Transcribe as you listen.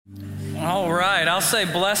All right, I'll say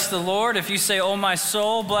bless the Lord. If you say, oh my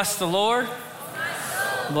soul, bless the Lord.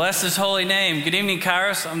 Bless his holy name. Good evening,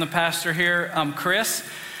 Kairos. I'm the pastor here. I'm Chris.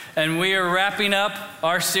 And we are wrapping up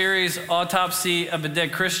our series, Autopsy of a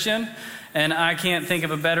Dead Christian. And I can't think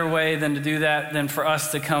of a better way than to do that than for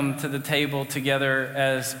us to come to the table together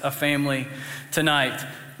as a family tonight.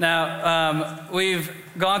 Now, we've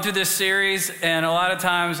gone through this series, and a lot of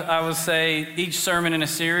times I will say each sermon in a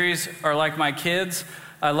series are like my kids.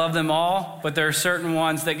 I love them all, but there are certain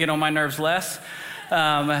ones that get on my nerves less.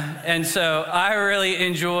 And so I really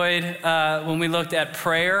enjoyed when we looked at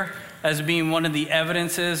prayer as being one of the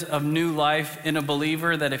evidences of new life in a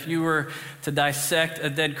believer, that if you were to dissect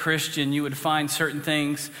a dead Christian, you would find certain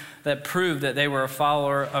things that prove that they were a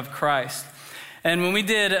follower of Christ. And when we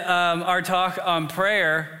did our talk on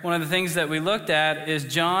prayer, one of the things that we looked at is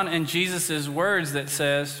John and Jesus' words that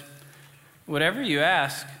says, whatever you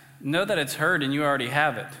ask, know that it's heard and you already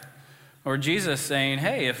have it. Or Jesus saying,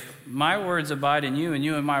 hey, if my words abide in you and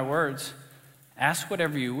you in my words, ask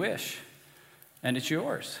whatever you wish and it's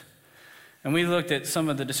yours. And we looked at some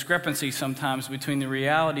of the discrepancy sometimes between the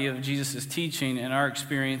reality of Jesus' teaching and our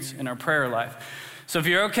experience in our prayer life. So if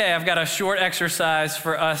you're okay, I've got a short exercise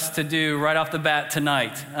for us to do right off the bat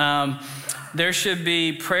tonight. There should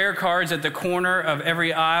be prayer cards at the corner of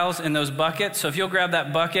every aisles in those buckets. So if you'll grab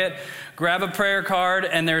that bucket, grab a prayer card,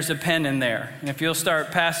 and there's a pen in there. And if you'll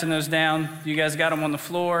start passing those down, you guys got them on the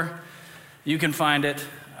floor. You can find it.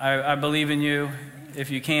 I believe in you. If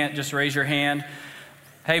you can't, just raise your hand.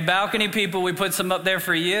 Hey, balcony people, we put some up there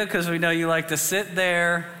for you because we know you like to sit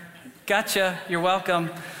there. Gotcha. You're welcome.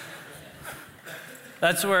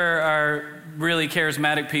 That's where our really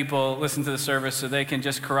charismatic people listen to the service so they can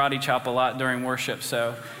just karate chop a lot during worship.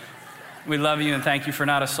 So we love you and thank you for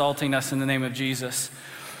not assaulting us in the name of Jesus.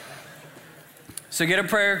 So get a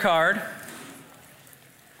prayer card.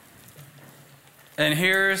 And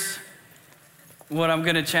here's what I'm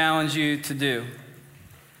going to challenge you to do.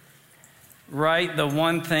 Write the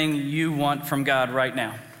one thing you want from God right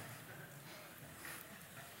now.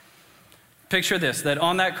 Picture this, that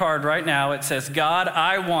on that card right now, it says, God,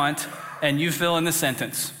 I want, and you fill in the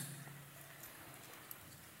sentence.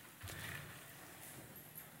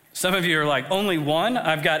 Some of you are like, only one?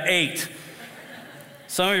 I've got 8.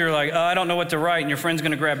 Some of you are like, oh, I don't know what to write, and your friend's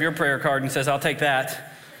going to grab your prayer card and says, I'll take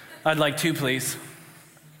that. I'd like 2, please.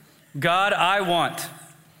 God, I want.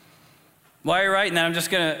 While you're writing that, I'm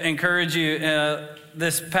just going to encourage you.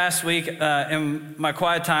 This past week, in my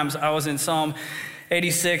quiet times, I was in Psalm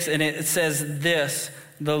 86, and it says this: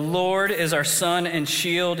 the Lord is our sun and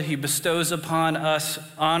shield. He bestows upon us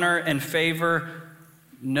honor and favor.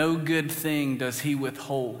 No good thing does he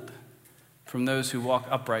withhold from those who walk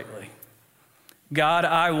uprightly. God,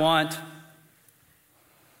 I want.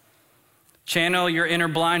 Channel your inner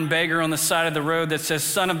blind beggar on the side of the road that says,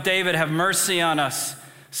 Son of David, have mercy on us.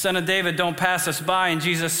 Son of David, don't pass us by. And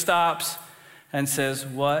Jesus stops and says,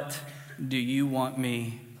 what do you want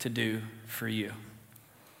me to do for you?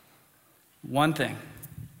 One thing.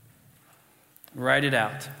 Write it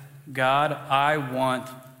out. God, I want.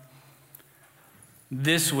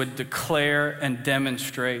 This would declare and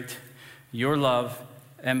demonstrate your love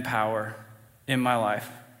and power in my life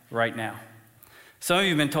right now. Some of you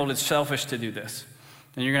have been told it's selfish to do this,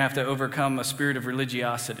 and you're going to have to overcome a spirit of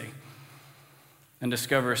religiosity and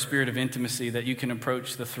discover a spirit of intimacy that you can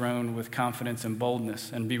approach the throne with confidence and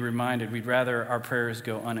boldness and be reminded we'd rather our prayers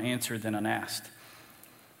go unanswered than unasked.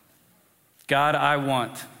 God, I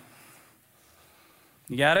want.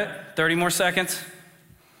 You got it? 30 more seconds.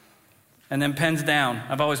 And then pens down.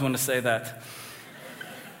 I've always wanted to say that.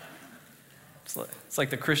 It's like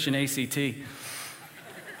the Christian ACT.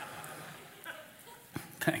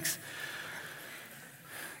 Thanks.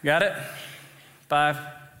 Got it? 5,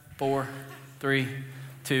 4, 3,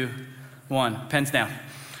 2, 1. Pens down.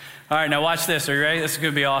 All right, now watch this. Are you ready? This is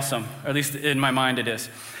going to be awesome. Or at least in my mind it is.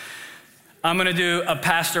 I'm going to do a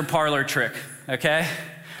pastor parlor trick, okay?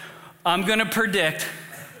 I'm going to predict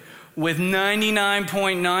with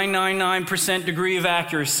 99.999% degree of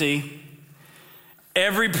accuracy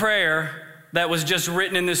every prayer that was just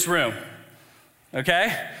written in this room,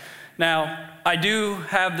 okay? Now, I do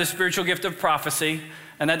have the spiritual gift of prophecy,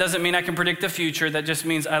 and that doesn't mean I can predict the future. That just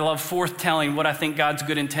means I love forthtelling what I think God's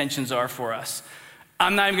good intentions are for us.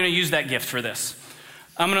 I'm not even going to use that gift for this.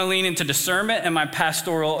 I'm going to lean into discernment and my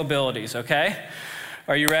pastoral abilities, okay?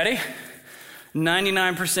 Are you ready?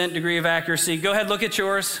 99% degree of accuracy. Go ahead, look at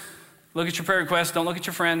yours. Look at your prayer request. Don't look at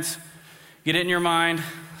your friends. Get it in your mind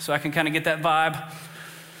so I can kind of get that vibe.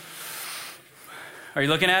 Are you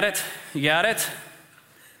looking at it? You got it?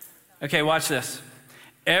 Okay, watch this.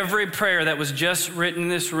 Every prayer that was just written in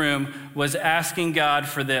this room was asking God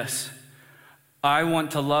for this. I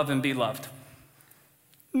want to love and be loved.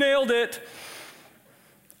 Nailed it.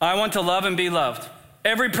 I want to love and be loved.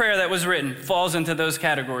 Every prayer that was written falls into those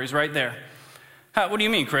categories right there. What do you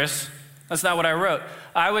mean, Chris? That's not what I wrote.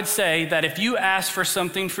 I would say that if you ask for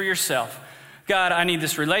something for yourself, God, I need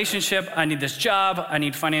this relationship, I need this job, I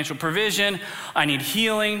need financial provision, I need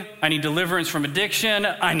healing, I need deliverance from addiction,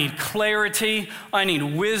 I need clarity, I need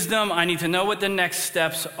wisdom, I need to know what the next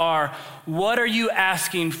steps are. What are you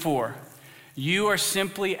asking for? You are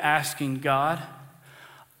simply asking God,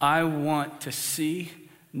 I want to see,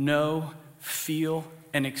 know, feel,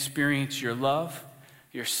 and experience your love,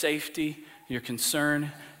 your safety, your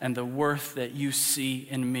concern, and the worth that you see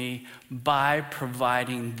in me by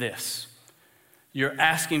providing this. You're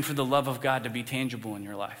asking for the love of God to be tangible in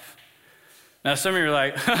your life. Now, some of you are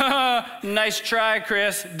like, nice try,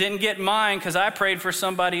 Chris. Didn't get mine because I prayed for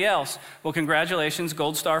somebody else. Well, congratulations,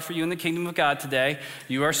 gold star for you in the kingdom of God today.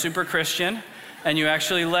 You are super Christian, and you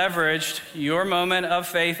actually leveraged your moment of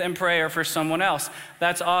faith and prayer for someone else.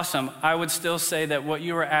 That's awesome. I would still say that what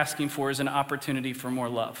you are asking for is an opportunity for more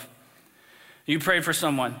love. You prayed for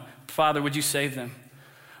someone. Father, would you save them?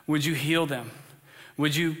 Would you heal them?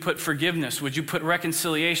 Would you put forgiveness? Would you put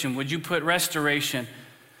reconciliation? Would you put restoration?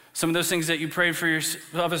 Some of those things that you prayed for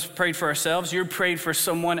of us prayed for ourselves, you prayed for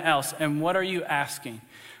someone else. And what are you asking?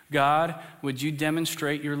 God, would you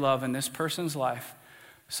demonstrate your love in this person's life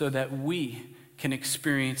so that we can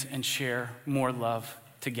experience and share more love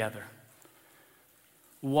together?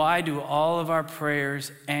 Why do all of our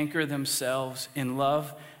prayers anchor themselves in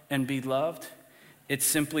love and be loved? It's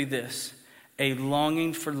simply this. A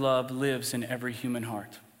longing for love lives in every human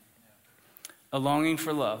heart. A longing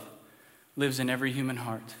for love lives in every human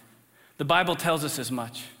heart. The Bible tells us as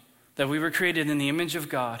much, that we were created in the image of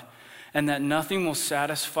God, and that nothing will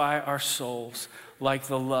satisfy our souls like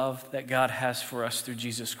the love that God has for us through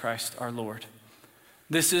Jesus Christ our Lord.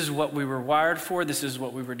 This is what we were wired for, this is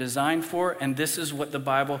what we were designed for, and this is what the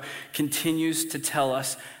Bible continues to tell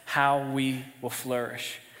us how we will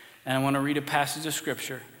flourish. And I want to read a passage of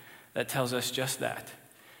scripture that tells us just that.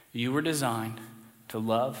 You were designed to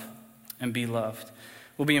love and be loved.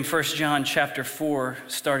 We'll be in 1 John chapter 4,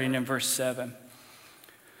 starting in verse 7.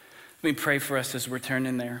 Let me pray for us as we're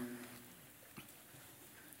turning there.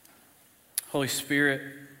 Holy Spirit,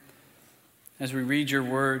 as we read your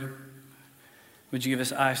word, would you give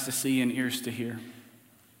us eyes to see and ears to hear?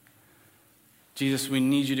 Jesus, we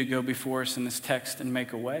need you to go before us in this text and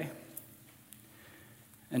make a way.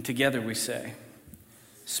 And together we say,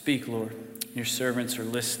 speak, Lord. Your servants are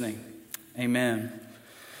listening. Amen.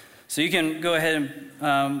 So you can go ahead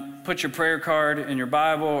and put your prayer card in your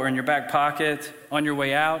Bible or in your back pocket on your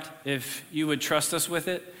way out. If you would trust us with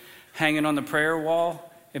it, hang it on the prayer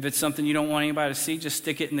wall. If it's something you don't want anybody to see, just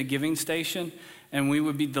stick it in the giving station. And we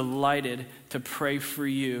would be delighted to pray for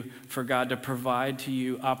you, for God to provide to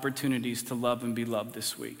you opportunities to love and be loved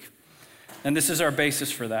this week. And this is our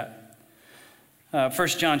basis for that. 1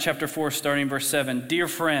 John chapter 4, starting verse 7. Dear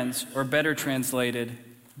friends, or better translated,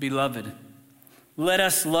 beloved, let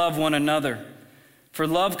us love one another, for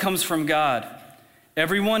love comes from God.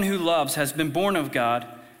 Everyone who loves has been born of God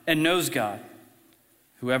and knows God.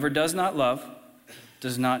 Whoever does not love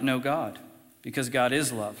does not know God, because God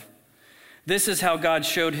is love. This is how God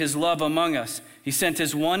showed his love among us. He sent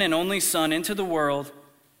his one and only Son into the world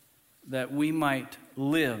that we might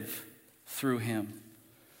live through him.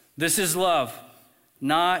 This is love.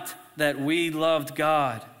 Not that we loved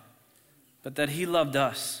God, but that he loved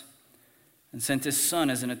us and sent his Son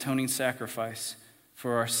as an atoning sacrifice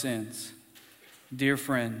for our sins. Dear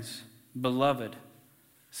friends, beloved,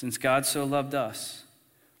 since God so loved us,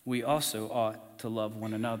 we also ought to love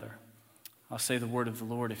one another. I'll say the word of the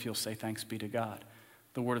Lord if you'll say thanks be to God.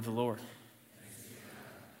 The word of the Lord.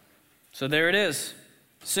 So there it is.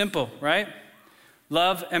 Simple, right?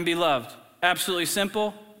 Love and be loved. Absolutely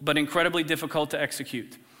simple, but incredibly difficult to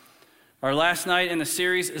execute. Our last night in the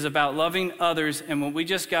series is about loving others, and what we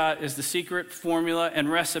just got is the secret formula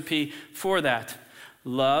and recipe for that.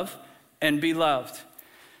 Love and be loved.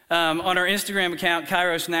 On our Instagram account,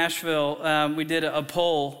 Kairos Nashville, we did a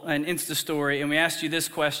poll, an Insta story, and we asked you this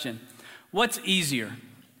question. What's easier,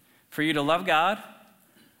 for you to love God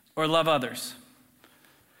or love others?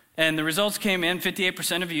 And the results came in.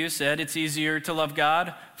 58% of you said it's easier to love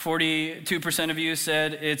God. 42% of you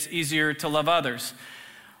said it's easier to love others.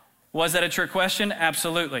 Was that a trick question?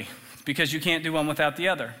 Absolutely, because you can't do one without the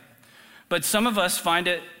other. But some of us find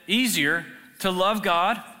it easier to love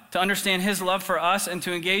God, to understand his love for us, and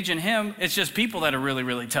to engage in him. It's just people that are really,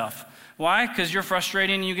 really tough. Why? Because you're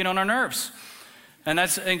frustrating and you get on our nerves. And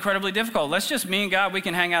that's incredibly difficult. Let's just, me and God, we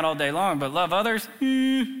can hang out all day long, but love others?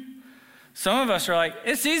 Some of us are like,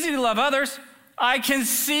 it's easy to love others. I can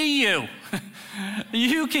see you.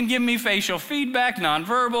 You can give me facial feedback,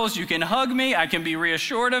 nonverbals. You can hug me. I can be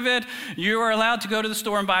reassured of it. You are allowed to go to the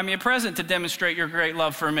store and buy me a present to demonstrate your great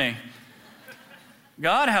love for me.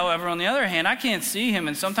 God, however, on the other hand, I can't see him,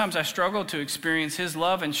 and sometimes I struggle to experience his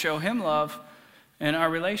love and show him love in our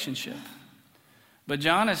relationship. But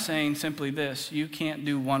John is saying simply this: you can't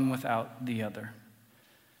do one without the other.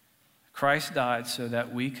 Christ died so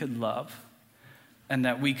that we could love and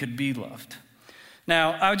that we could be loved.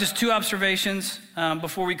 Now, I have just two observations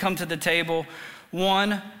before we come to the table.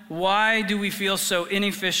 One, why do we feel so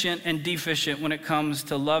inefficient and deficient when it comes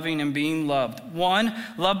to loving and being loved? One,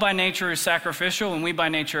 love by nature is sacrificial, and we by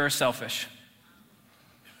nature are selfish.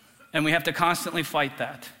 And we have to constantly fight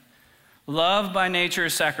that. Love by nature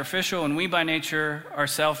is sacrificial, and we by nature are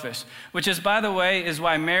selfish, which is, by the way, is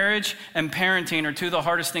why marriage and parenting are two of the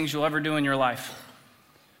hardest things you'll ever do in your life,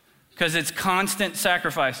 because it's constant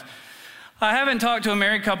sacrifice. I haven't talked to a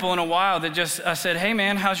married couple in a while that just said, hey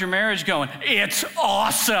man, how's your marriage going? It's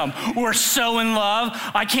awesome. We're so in love.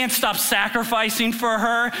 I can't stop sacrificing for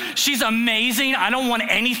her. She's amazing. I don't want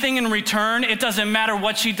anything in return. It doesn't matter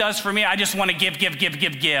what she does for me. I just want to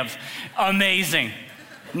give. Amazing.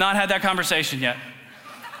 Not had that conversation yet.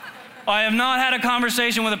 I have not had a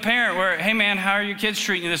conversation with a parent where, hey man, how are your kids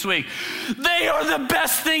treating you this week? They are the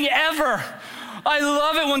best thing ever. I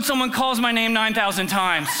love it when someone calls my name 9,000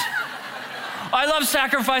 times. I love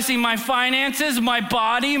sacrificing my finances, my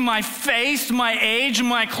body, my face, my age,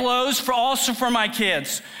 my clothes, also for my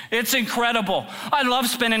kids. It's incredible. I love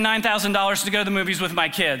spending $9,000 to go to the movies with my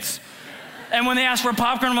kids. And when they ask for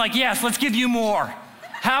popcorn, I'm like, yes, let's give you more.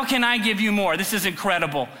 How can I give you more? This is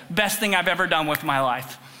incredible. Best thing I've ever done with my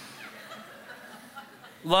life.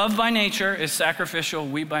 Love by nature is sacrificial.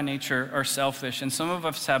 We by nature are selfish. And some of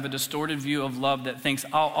us have a distorted view of love that thinks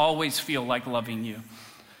I'll always feel like loving you.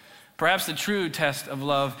 Perhaps the true test of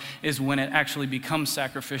love is when it actually becomes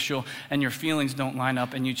sacrificial and your feelings don't line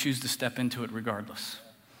up and you choose to step into it regardless.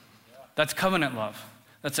 That's covenant love.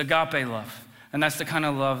 That's agape love. And that's the kind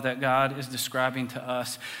of love that God is describing to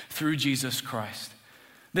us through Jesus Christ.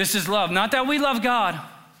 This is love. Not that we love God,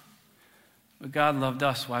 but God loved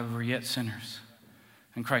us while we were yet sinners.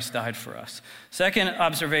 And Christ died for us. Second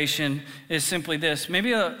observation is simply this.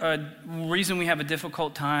 Maybe a reason we have a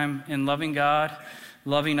difficult time in loving God,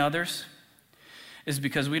 loving others, is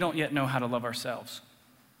because we don't yet know how to love ourselves.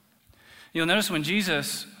 You'll notice when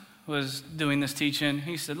Jesus was doing this teaching,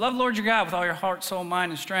 he said, love Lord your God with all your heart, soul,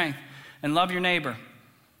 mind, and strength, and love your neighbor.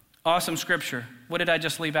 Awesome scripture. What did I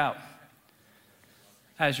just leave out?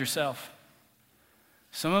 As yourself.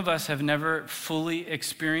 Some of us have never fully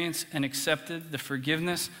experienced and accepted the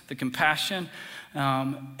forgiveness, the compassion,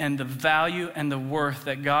 and the value and the worth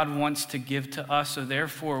that God wants to give to us, so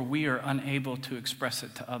therefore we are unable to express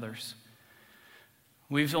it to others.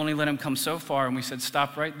 We've only let him come so far, and we said,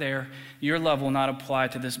 stop right there. Your love will not apply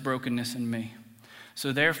to this brokenness in me.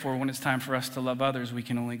 So therefore, when it's time for us to love others, we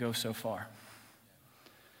can only go so far.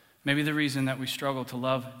 Maybe the reason that we struggle to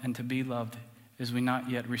love and to be loved is we not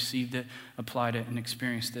yet received it, applied it, and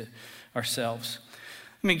experienced it ourselves.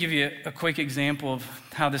 Let me give you a quick example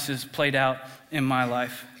of how this has played out in my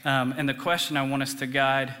life. And the question I want us to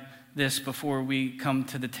guide this before we come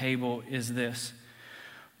to the table is this.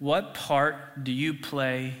 What part do you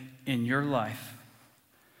play in your life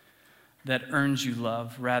that earns you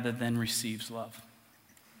love rather than receives love?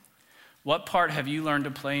 What part have you learned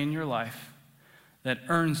to play in your life that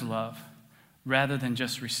earns love rather than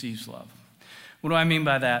just receives love? What do I mean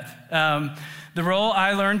by that? The role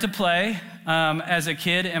I learned to play as a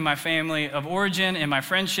kid in my family of origin, in my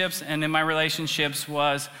friendships, and in my relationships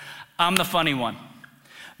was, I'm the funny one.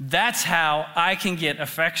 That's how I can get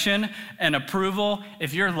affection and approval.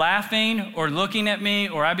 If you're laughing or looking at me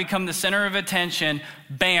or I become the center of attention,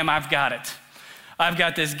 bam, I've got it. I've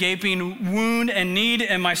got this gaping wound and need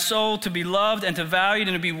in my soul to be loved and to valued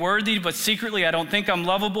and to be worthy, but secretly I don't think I'm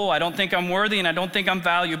lovable, I don't think I'm worthy, and I don't think I'm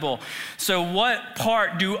valuable. So what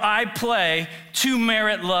part do I play to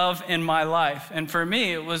merit love in my life? And for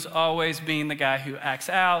me, it was always being the guy who acts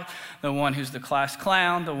out, the one who's the class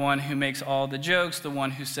clown, the one who makes all the jokes, the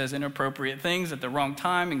one who says inappropriate things at the wrong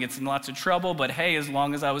time and gets in lots of trouble, but hey, as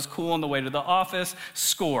long as I was cool on the way to the office,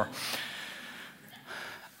 score.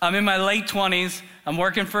 I'm in my late 20s, I'm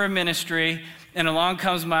working for a ministry, and along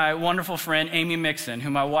comes my wonderful friend, Amy Mixon, who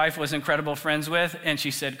my wife was incredible friends with, and she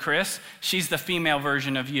said, Chris, she's the female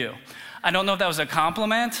version of you. I don't know if that was a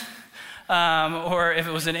compliment or if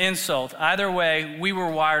it was an insult. Either way, we were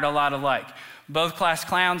wired a lot alike. both class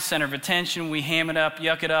clowns, center of attention. We ham it up,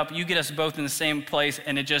 yuck it up. You get us both in the same place,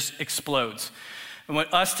 and it just explodes. And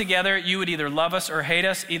with us together, you would either love us or hate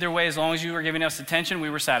us. Either way, as long as you were giving us attention, we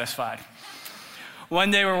were satisfied. One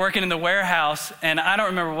day we're working in the warehouse, and I don't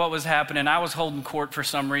remember what was happening. I was holding court for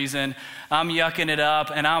some reason. I'm yucking it up,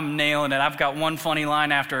 and I'm nailing it. I've got one funny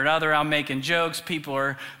line after another. I'm making jokes. People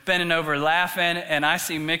are bending over laughing, and I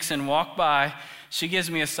see Mixon walk by. She gives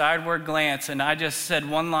me a sideward glance, and I just said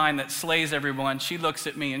one line that slays everyone. She looks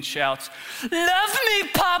at me and shouts, "Love me,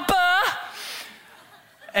 Papa!"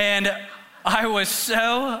 And I was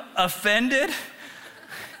so offended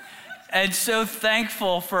and so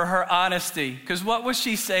thankful for her honesty. Because what was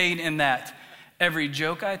she saying in that? Every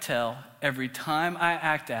joke I tell, every time I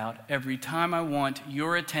act out, every time I want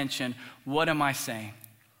your attention, what am I saying?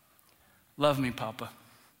 Love me, Papa.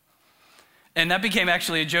 And that became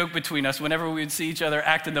actually a joke between us. Whenever we would see each other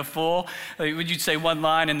acting the fool, you'd say one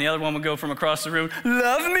line and the other one would go from across the room,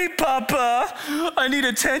 "Love me, Papa. I need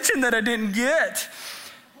attention that I didn't get."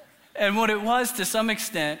 And what it was, to some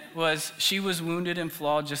extent, was she was wounded and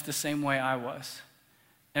flawed just the same way I was.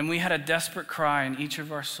 And we had a desperate cry in each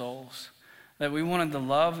of our souls that we wanted the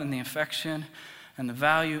love and the affection and the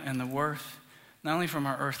value and the worth, not only from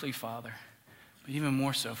our earthly Father, but even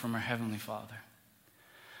more so from our Heavenly Father.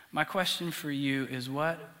 My question for you is,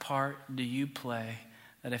 what part do you play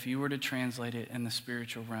that if you were to translate it in the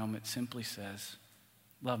spiritual realm, it simply says,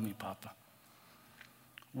 "Love me, Papa"?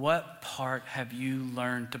 What part have you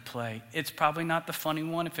learned to play? It's probably not the funny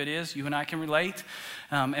one. If it is, you and I can relate,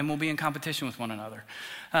 and we'll be in competition with one another.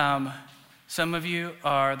 Some of you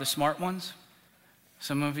are the smart ones.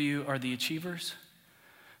 Some of you are the achievers.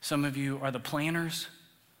 Some of you are the planners.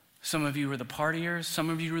 Some of you are the partiers. Some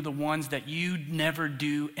of you are the ones that you never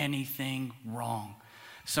do anything wrong.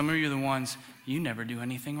 Some of you are the ones you never do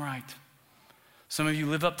anything right. Some of you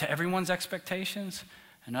live up to everyone's expectations,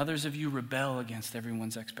 and others of you rebel against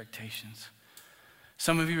everyone's expectations.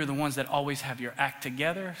 Some of you are the ones that always have your act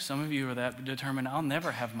together. Some of you are that determined, I'll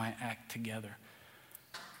never have my act together.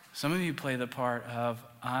 Some of you play the part of,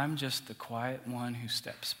 I'm just the quiet one who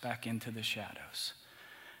steps back into the shadows,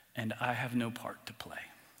 and I have no part to play.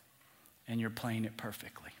 And you're playing it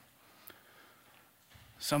perfectly.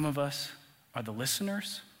 Some of us are the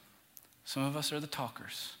listeners. Some of us are the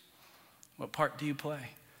talkers. What part do you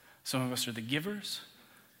play? Some of us are the givers.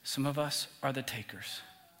 Some of us are the takers.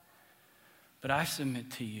 But I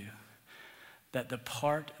submit to you that the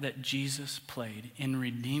part that Jesus played in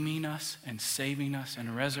redeeming us and saving us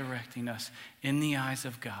and resurrecting us in the eyes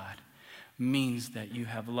of God means that you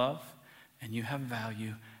have love and you have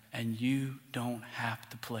value, and you don't have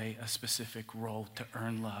to play a specific role to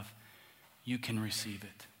earn love. You can receive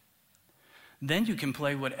it. Then you can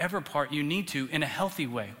play whatever part you need to in a healthy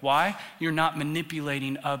way. Why? You're not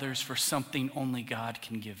manipulating others for something only God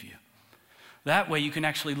can give you. That way you can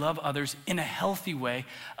actually love others in a healthy way,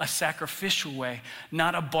 a sacrificial way,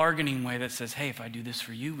 not a bargaining way that says, hey, if I do this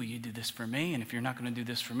for you, will you do this for me? And if you're not going to do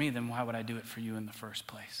this for me, then why would I do it for you in the first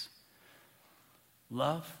place?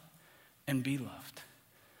 Love and be loved.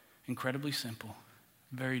 Incredibly simple,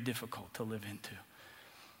 very difficult to live into.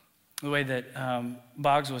 The way that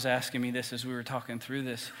Boggs was asking me this as we were talking through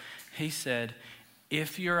this, he said,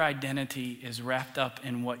 if your identity is wrapped up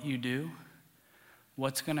in what you do,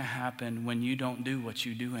 what's going to happen when you don't do what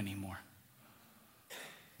you do anymore?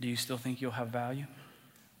 Do you still think you'll have value?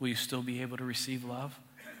 Will you still be able to receive love?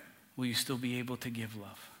 Will you still be able to give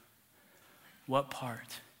love? What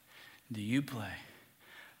part do you play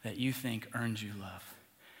that you think earns you love?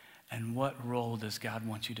 And what role does God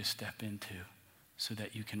want you to step into so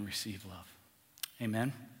that you can receive love?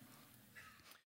 Amen.